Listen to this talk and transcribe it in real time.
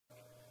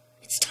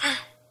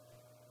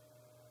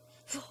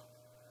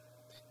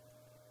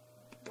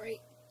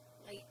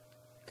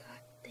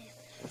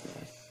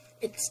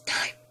It's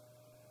time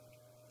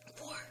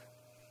for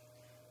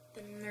the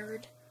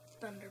Nerd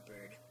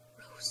Thunderbird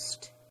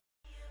Roast.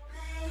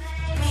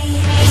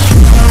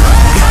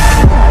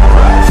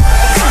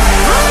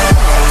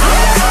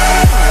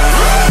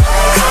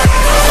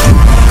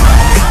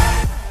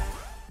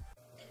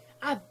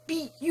 I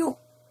beat you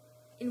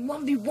in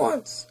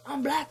 1v1s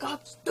on Black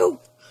Ops 2. You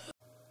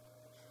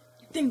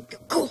think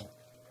you're cool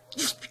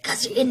just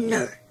because you're a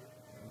nerd.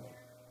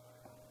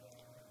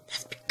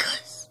 That's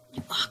because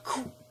you are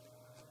cool.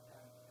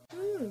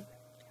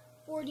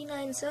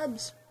 49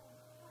 subs.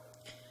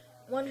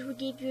 Wonder who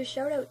gave you a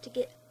shout out to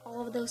get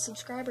all of those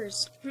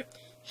subscribers.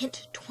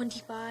 Hint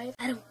 25.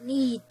 I don't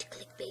need to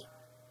clickbait,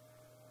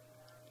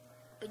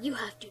 but you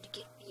have to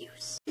get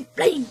views.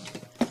 Blamed.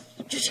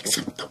 Just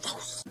accept the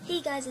roast.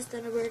 Hey guys, it's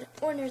ThunderBird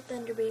or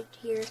N3RD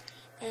here,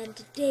 and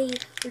today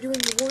we're doing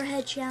the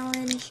Warhead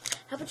Challenge.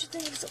 How about you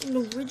think of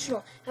something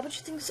original? How about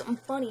you think of something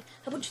funny?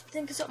 How about you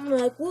think of something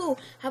like, whoa?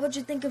 How about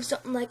you think of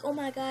something like, oh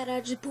my god,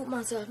 I just pooped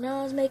myself.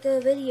 Now let's make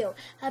a video.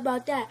 How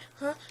about that?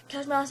 Huh?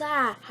 Catch me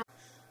outside.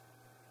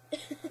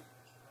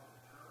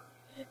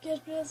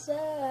 Catch me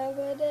outside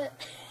with it.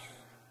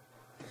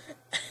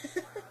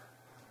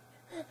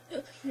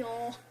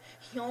 Yo.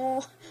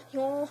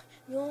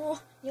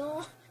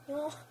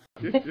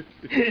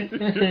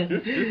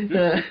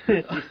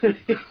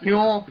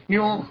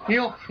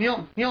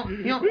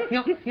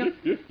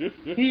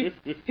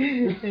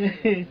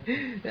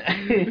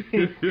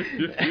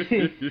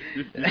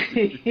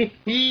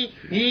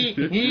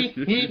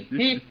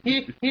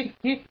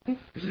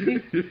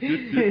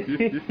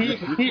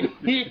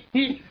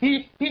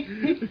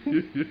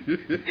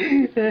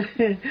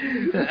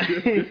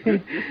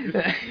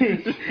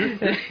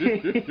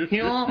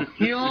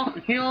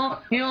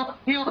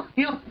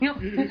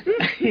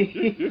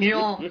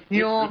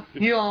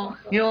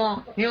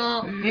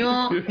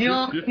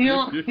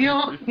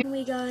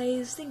 Anyway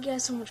guys, thank you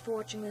guys so much for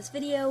watching this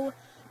video.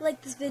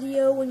 Like this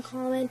video and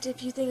comment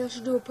if you think I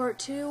should do a part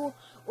 2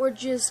 or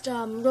just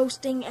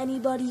roasting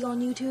anybody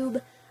on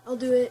YouTube. I'll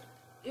do it.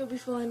 It'll be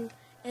fun.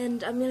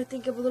 And I'm gonna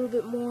think of a little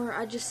bit more.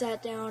 I just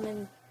sat down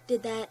and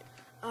did that.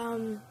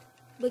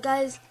 But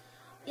guys,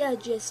 yeah,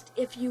 just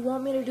if you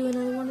want me to do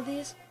another one of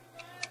these,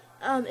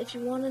 if you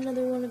want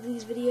another one of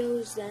these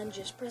videos, then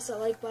just press that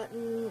like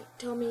button.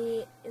 Tell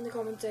me in the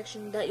comment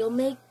section that you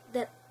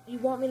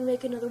want me to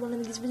make another one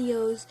of these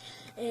videos.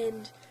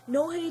 And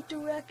no hate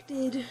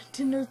directed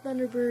to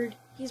N3RD.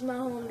 He's my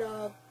home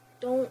dog.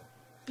 Don't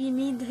be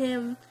mean to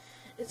him.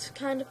 It's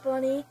kind of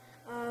funny.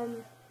 I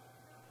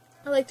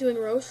like doing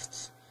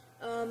roasts.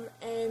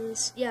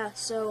 And yeah,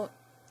 so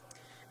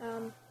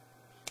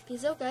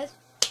peace out guys.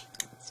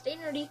 Stay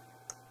nerdy.